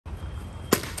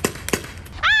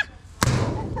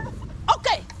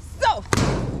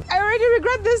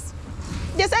regret this.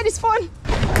 They said it's fun.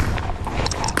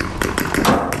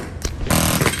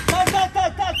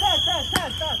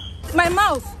 My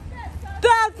mouth.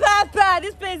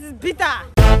 This place is bitter.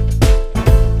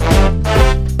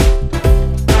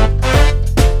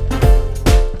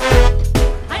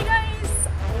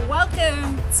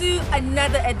 Welcome to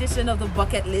another edition of the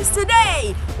Bucket List.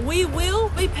 Today, we will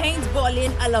be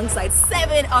paintballing alongside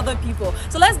 7 other people.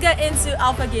 So let's get into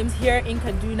Alpha Games here in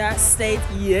Kaduna State.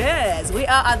 Yes, we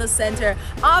are at the center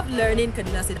of learning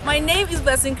Kaduna State. My name is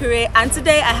Blessyn Kure, and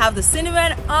today I have the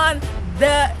cinnamon on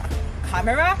the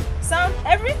camera, sound,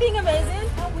 everything amazing,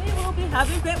 and we will be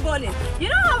having paintballing. You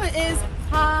know how it is.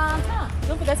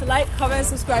 Don't forget to like, comment,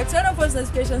 subscribe, turn on post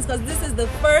notifications, because this is the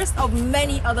first of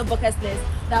many other bucket lists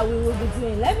that we will be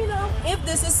doing. Let me know if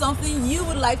this is something you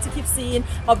would like to keep seeing.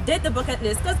 Update the bucket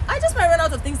list, because I just might run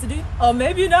out of things to do, or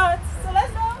maybe not. So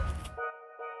let's go.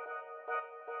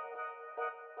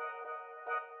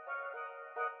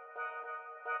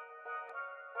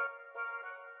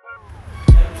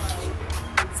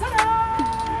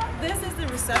 This is the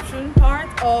reception part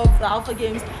of the Alpha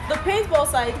Games. The paintball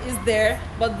site is there,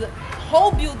 but the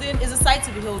whole building is a sight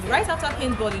to behold. Right after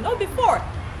paintballing, or before,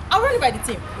 I'll run it by the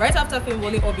team. Right after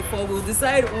paintballing or before, we'll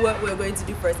decide what we're going to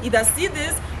do first. Either see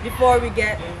this before we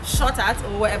get shot at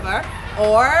or whatever,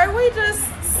 or we just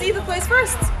see the place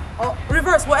first. Or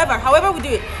reverse, whatever, however we do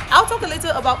it. I'll talk a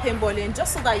little about paintballing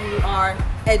just so that you are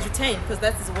edutained, because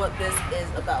that is what this is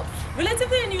about.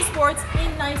 Relatively a new sport.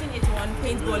 In 1981,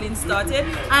 paintballing started,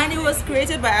 and it was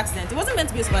created by accident. It wasn't meant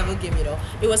to be a survival game, you know.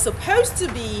 It was supposed to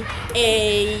be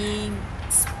a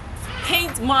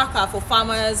paint marker for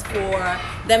farmers, for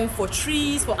them, for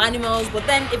trees, for animals, but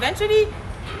then eventually,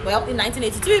 well, in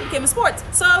 1982 it became a sport.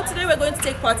 So today we're going to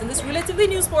take part in this relatively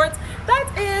new sport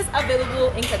that is available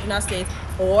in Kaduna State,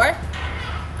 or,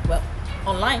 well,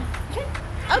 online.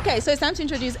 Okay, so it's time to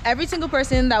introduce every single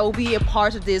person that will be a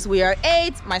part of this. We are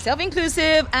 8, myself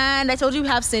inclusive, and I told you we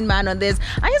have Sin Man on this.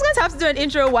 I'm just going to have to do an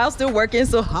intro while still working,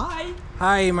 so hi.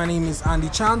 Hi, my name is Andy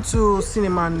Chantu,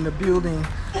 Cineman in the building.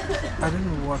 I don't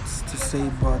know what to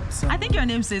say, but... I think your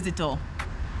name says it all.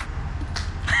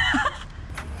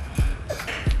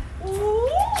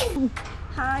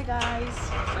 Hi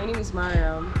guys, my name is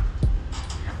Mariam.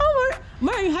 Oh,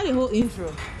 Mariam, you had a whole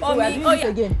intro. So we're doing this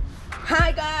again.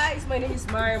 Hi guys, my name is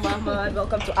Mariam Ahmad.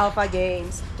 Welcome to Alpha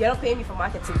Games. They're not paying me for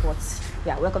marketing, but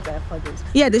yeah, welcome to Alpha Games.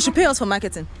 Yeah, they should pay us for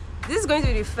marketing. This is going to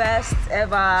be the first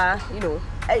ever, you know,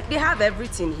 they have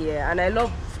everything here, and I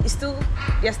love,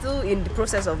 they're still in the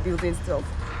process of building stuff.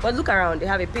 But look around, they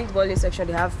have a paintballing section,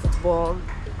 they have football,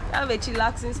 they have a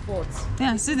chillaxing sport.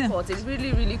 Yeah, see them. It's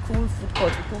really, really cool food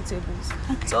court with pool tables.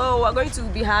 So we're going to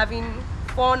be having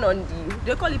fun on the,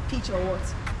 they call it pitch or what?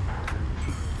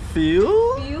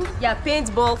 Field? Field? Yeah,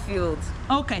 paintball field.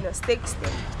 Okay. You know, stakes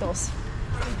them, toss.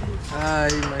 Hi,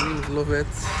 my name is Lovett.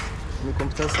 I'm a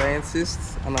computer scientist,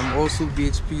 and I'm also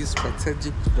BHP's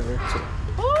strategic director.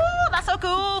 Oh, that's so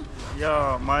cool.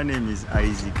 Yeah, my name is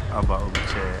Isaac Abba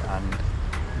Obuche,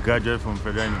 and graduate from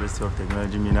Federal University of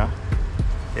Technology, Mina.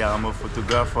 Yeah, I'm a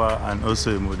photographer and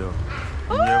also a model.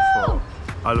 I'm here for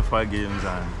Alpha Games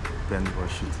and paintball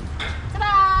shooting.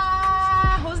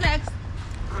 Ta-da! Who's next?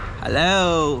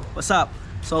 Hello, what's up?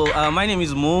 So my name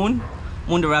is Moon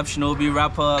the Rap Shinobi,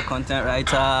 rapper, content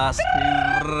writer,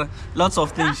 screen, lots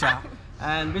of things.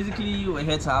 And basically we're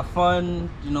here to have fun,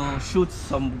 you know, shoot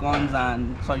some guns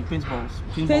and paintballs.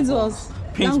 Paintballs.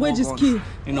 Language is key.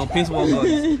 You know, paintball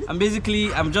guns. And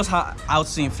basically I'm just out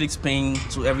to inflict pain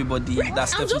to everybody that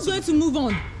steps. I'm just going to move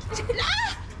on.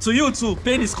 To you too,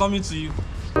 pain is coming to you.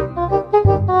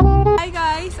 Hi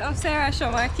guys, I'm Sarah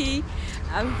Shomaki.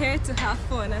 I'm here to have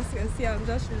fun. As you can see, I'm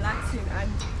just relaxing,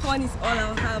 and fun is all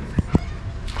I'll have.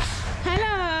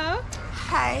 Hello.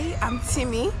 Hi, I'm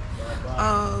Timmy.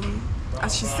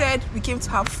 As she said, we came to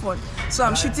have fun. So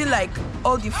I'm shooting like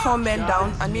all the 4 men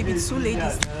down and maybe 2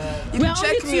 ladies. You can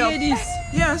check me out.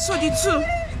 Yeah, so the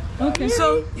 2. Okay.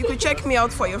 So you could check me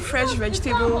out for your fresh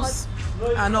vegetables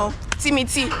and all. Timmy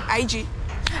T, IG.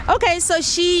 Okay, so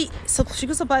she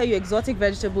could supply you exotic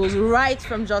vegetables right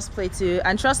from Just Play 2,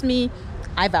 and trust me,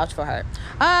 I vouch for her.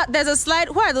 There's a slide.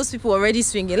 Who are those people already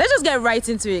swinging? Let's just get right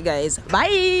into it, guys.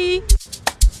 Bye.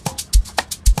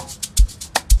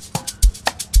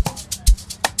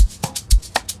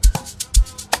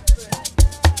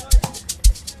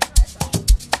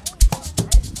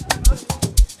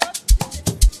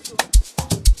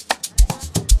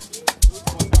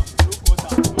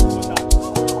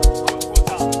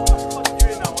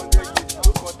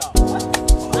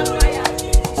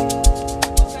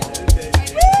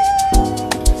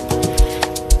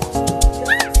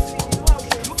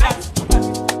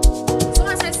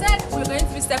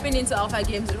 going to Alpha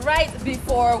Games right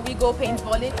before we go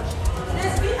paintballing.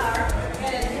 There's VR.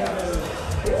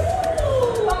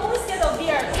 Ooh, I'm always scared of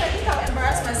VR. I think I'll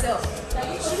embarrass myself.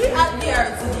 Should we add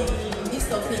VR to the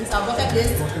list of things, our bucket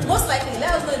list? Most likely,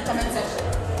 let us know in the comment section.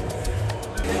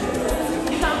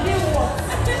 You can play what?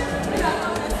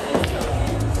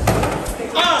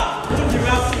 Move the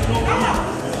rap.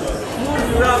 Move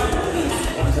the rap.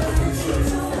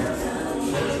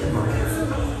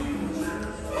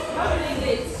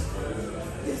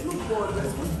 There's no board. There's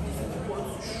supposed to be some board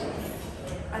to shoot.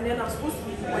 And then I'm supposed to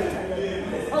be white.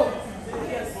 Oh.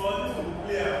 Yes.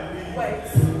 White.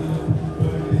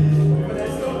 But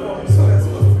there's no board, so there's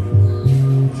supposed to be.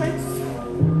 Try to.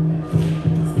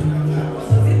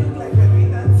 Does it look like we're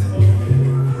doing that?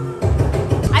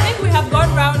 I think we have gone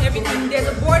around everything. There's a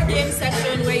board game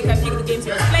section where you can pick the games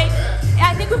you want to play. And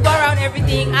I think we've gone around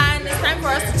everything, and it's time for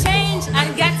us to change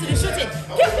and get to the shooting.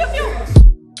 Pew, pew, pew.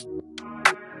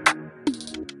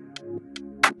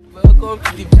 Welcome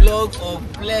to the vlog of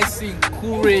Blessyn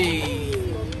Kure.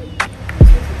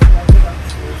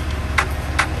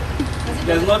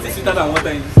 There's nothing sweeter than water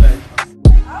in this life.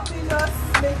 How we just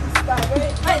make this start?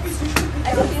 Wait.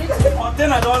 Oh,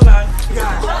 then I don't land.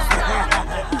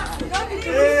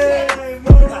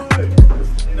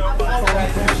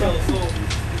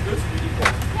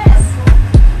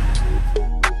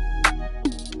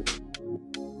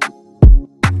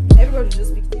 Everybody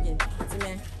just pick the game. It's a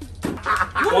man.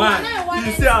 One.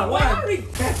 You see how one.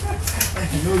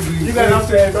 You guys have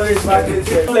to encourage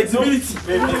flexibility.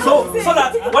 So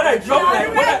that when I drop like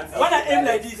when I aim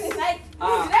like this.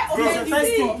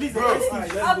 Please,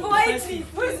 avoid me.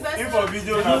 Who is best? For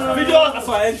video now. Video as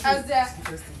for entry. As there.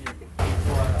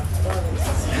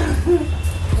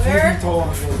 Where?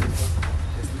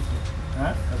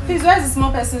 Please, where is the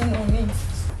small person on me?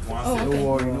 Oh,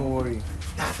 okay. No worry.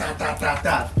 At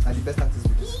the best artist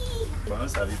because But how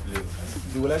shall we play?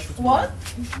 they will let shoot. What?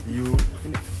 You.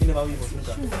 You never win for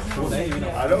snooker.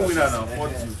 I don't win now.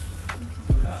 40.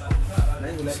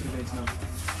 Then you let you win now.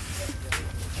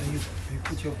 And you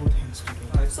put your both hands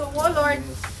together. So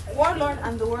warlord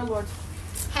and the warlord.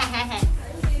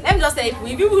 Let me just say,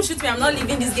 if people shoot me, I'm not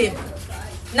leaving this game.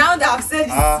 Now that I've said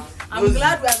this, I'm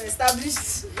glad we have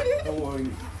established. Don't worry.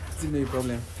 It's no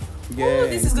problem. Oh,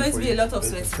 this is going to be a lot of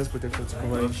sweat. First protector to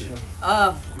cover it.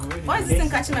 Why is this thing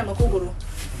catching my makogoro?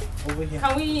 Over here.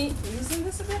 Can we using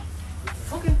this a bit?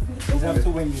 Okay. You have to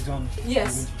when you're done.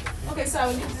 Yes. Okay, so I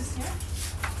will leave this here.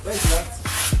 Where's that?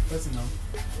 Where's it now?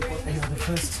 The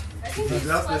first. The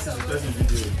last person is the person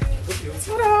video.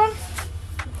 Ta-da!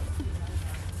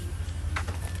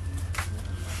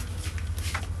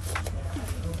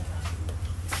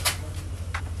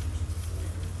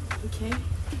 Okay.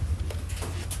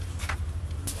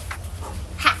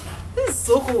 Ha! This is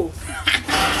so cool.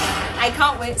 I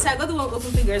can't wait. So I got the one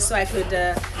open fingers so I could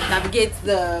navigate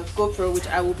the GoPro, which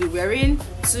I will be wearing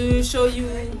to show you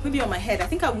maybe on my head. I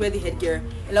think I'll wear the headgear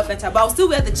a lot better, but I'll still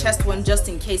wear the chest one just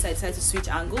in case I decide to switch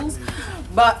angles.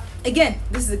 But again,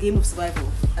 this is a game of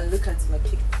survival, and look at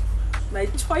my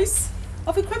choice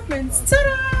of equipment.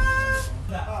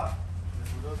 Ta-da!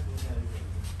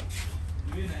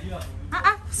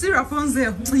 See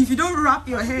Rapunzel, if you don't wrap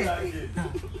your hair.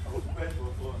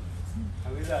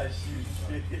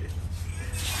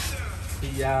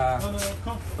 Yeah.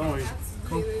 Don't worry.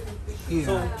 Come. Yeah.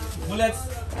 So bullets.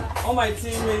 All my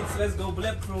teammates, let's go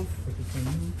bulletproof.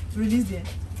 Release there.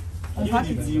 You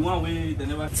the one way they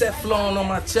never. Teflon on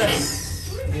my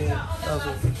chest. Yeah. That's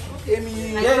all.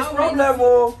 There's problem,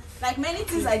 oh. Like many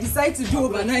things I decide to do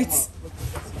overnight,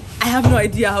 I have no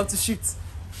idea how to shoot.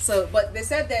 So, but they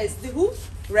said there's the who?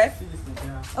 Ref?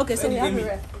 Okay, so we have the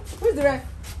ref. Who's the ref?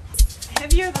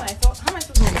 Heavier than I thought. How am I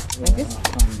supposed to do? Like this?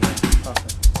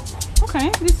 Okay,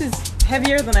 this is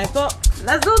heavier than I thought.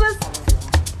 Let's do this.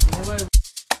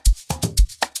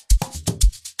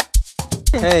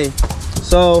 Hey,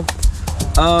 so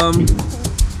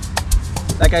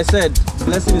like I said,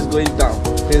 Blessyn is going down.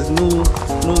 There's no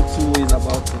two ways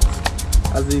about it.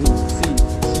 As in, see,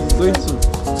 she's going to.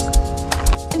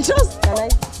 Just can I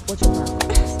watch your back?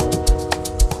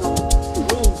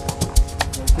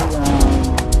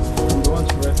 I'm the one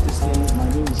to ref this game. My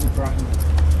name is Ibrahim.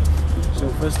 So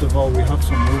first of all, we have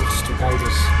some rules to guide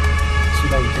us so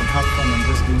that we can have fun in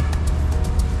this game.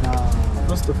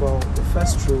 First of all, the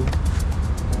first rule,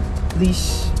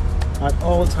 please at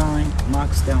all time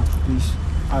marks down, please.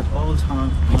 At all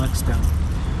time marks down.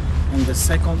 And the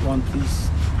second one, please,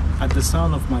 at the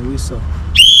sound of my whistle,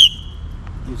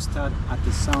 you start at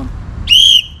the sound.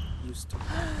 You stop.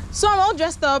 So I'm all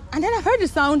dressed up, and then I heard the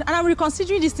sound, and I'm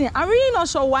reconsidering this thing. I'm really not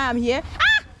sure why I'm here.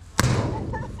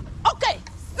 Ah! Okay,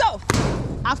 so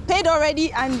I've paid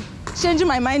already and changing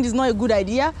my mind is not a good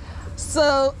idea.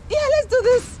 So yeah, let's do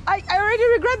this. I already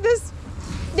regret this.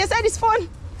 They said it's fun.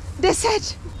 They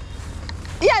said,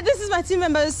 yeah, this is my team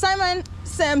member, Simon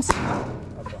Sams.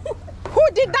 Who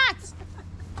did that?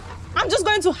 I'm just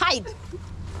going to hide.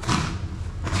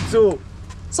 So,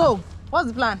 what's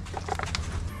the plan?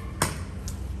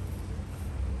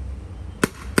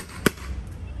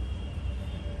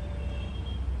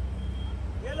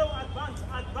 Yellow, advance,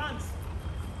 advance.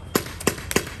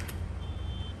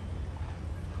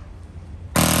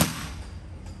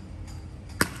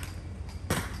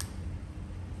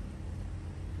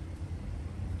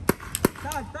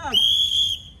 Tag.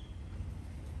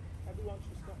 Everyone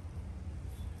should stop.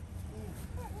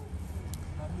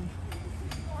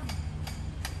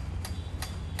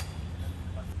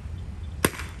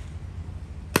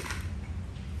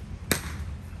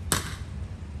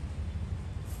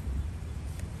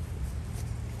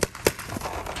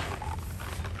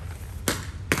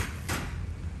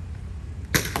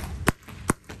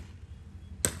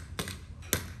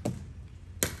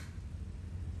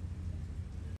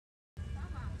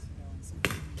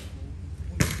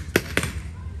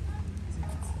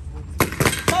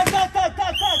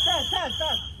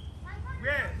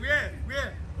 Where?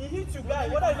 He hit you, guy.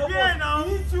 What I know? Where now?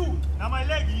 He hit you. Now my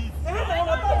leg is.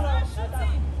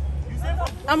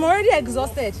 I'm already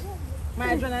exhausted.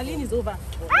 My adrenaline is over.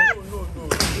 No.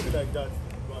 Don't be like that.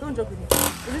 Don't joke with me.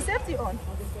 Is the safety on?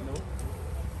 No.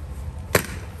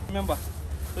 Remember,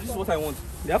 so this is what I want.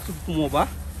 They have to put more back.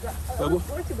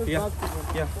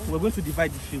 We're going to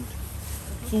divide the field.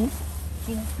 Two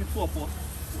of us.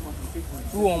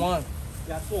 2 on 1.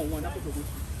 Yeah, 2 on 1. That's what we're going to do.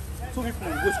 2 people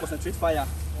will go to concentrate fire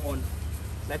on.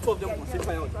 Like 2 of them will concentrate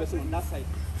fire on the person on that side.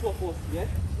 2 of us, yeah?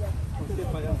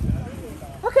 Concentrate fire.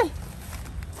 Okay.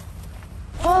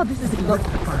 Oh, this is a lot.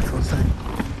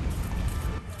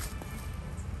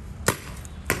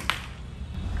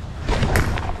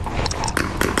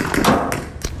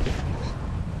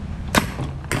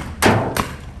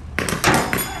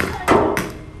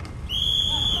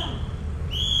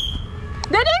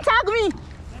 They didn't tag me.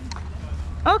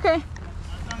 Okay.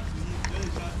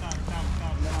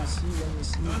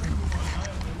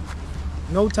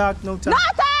 No tag. No tag!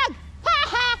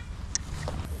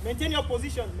 Maintain your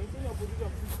position.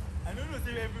 I don't know if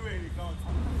everywhere you count.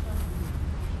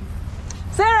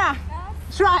 Sarah,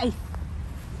 try.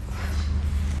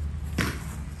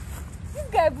 This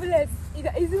guy bullets.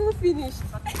 He's even finished.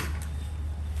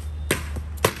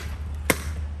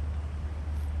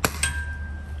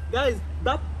 Guys,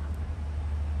 that...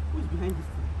 Who's behind this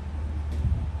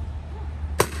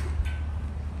thing?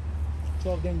 2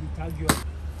 of them will tag you.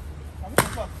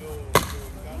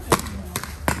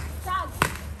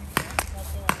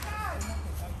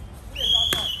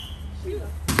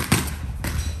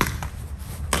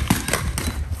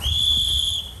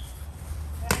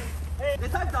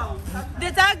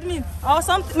 They tagged me or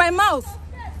something. My mouth.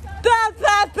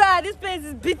 This place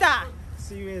is bitter.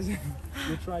 Serious. You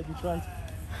tried.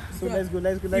 So let's go.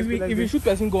 If you shoot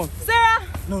person, gone. Sarah.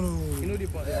 No. You know the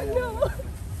part. No.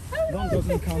 Don't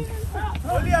doesn't count.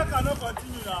 Only I cannot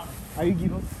continue now. Are you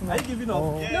giving up? Are you giving up?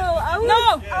 Oh. Yeah. No, I will.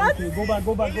 No. Yeah. Okay, go back.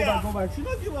 Should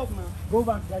not give up now. Go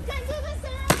back. Guys. Can do this,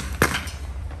 Sarah.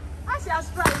 I shall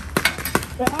strike.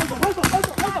 Hands up.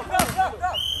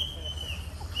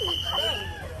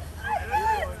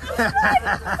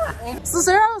 So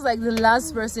Sarah was like the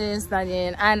last person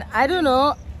standing, and I don't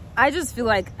know. I just feel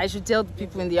like I should tell the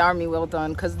people in the army, well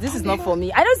done, because this is not for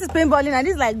me. I know this is paintballing and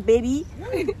this is like baby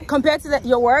compared to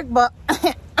your work, but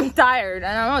I'm tired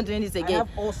and I'm not doing this again. I have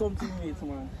awesome teammates,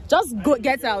 man. Just go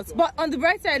get out. But on the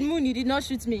bright side, Moon, you did not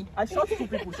shoot me. I shot 2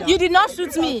 people. You did not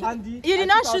shoot me. Andy. You did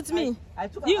not shoot me.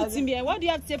 You, Andy. Timmy, what do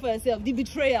you have to say for yourself? The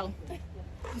betrayal.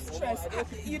 Stress.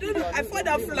 You don't know. I found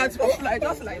that flat for fly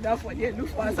just like that for you. Look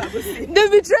fast. I will see. The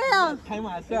betrayal. Time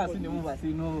I say I seen the move, I say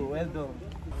no, well done.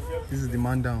 This is the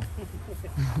man down.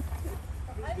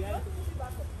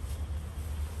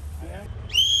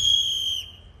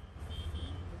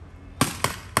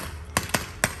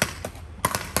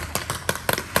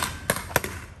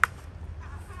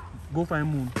 Go find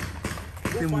Moon.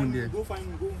 Stay Moon there. Go find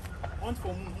Moon. Go hunt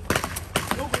for Moon.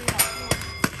 No going out.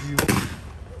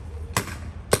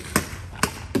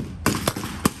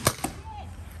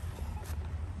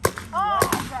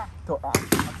 I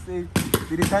say,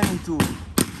 they time me too.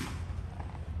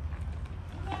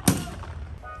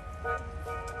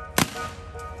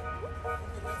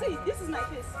 See, this is my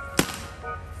face.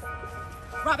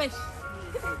 Rubbish.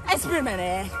 Experiment,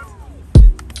 eh?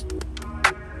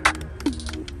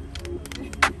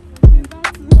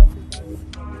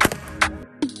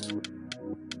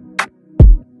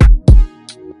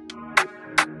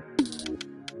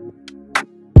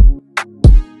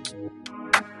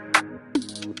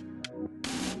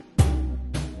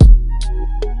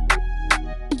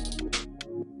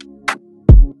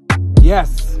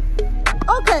 Yes.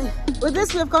 Okay, with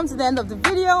this we have come to the end of the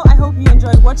video. I hope you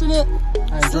enjoyed watching it.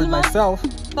 I enjoyed myself.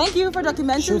 Thank you for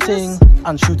documenting shooting this.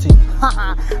 and shooting.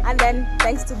 And then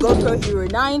thanks to GoPro Hero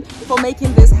 9 for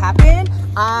making this happen.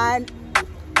 And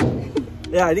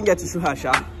yeah, I didn't get to shoot her,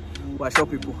 Sha. But I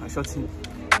shot people. I shot him.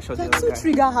 I shot the other guy.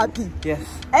 Trigger happy. Yes.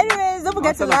 Anyways, don't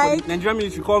forget to like. Nigerian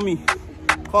military, call me.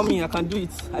 Call me. I can do it.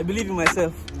 I believe in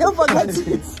myself. Don't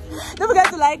forget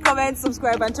to like, comment,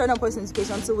 subscribe, and turn on post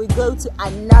notifications so we go to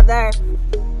another.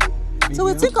 So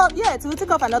we'll take off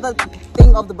another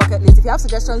thing of the bucket list. If you have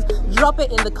suggestions, drop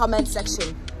it in the comment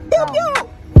section. Pew pew.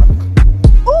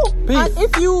 Oh, and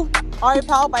if you are a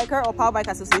power biker or power bike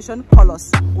association, call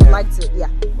us. We'd like to,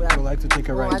 we'd like to take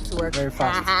a ride. Like to work very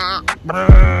fast.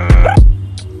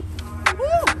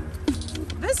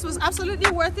 This was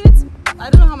absolutely worth it. I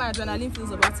don't know how my adrenaline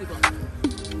feels about it, but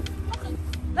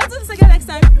let's do this again next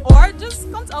time, or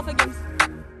just come to Alpha Games.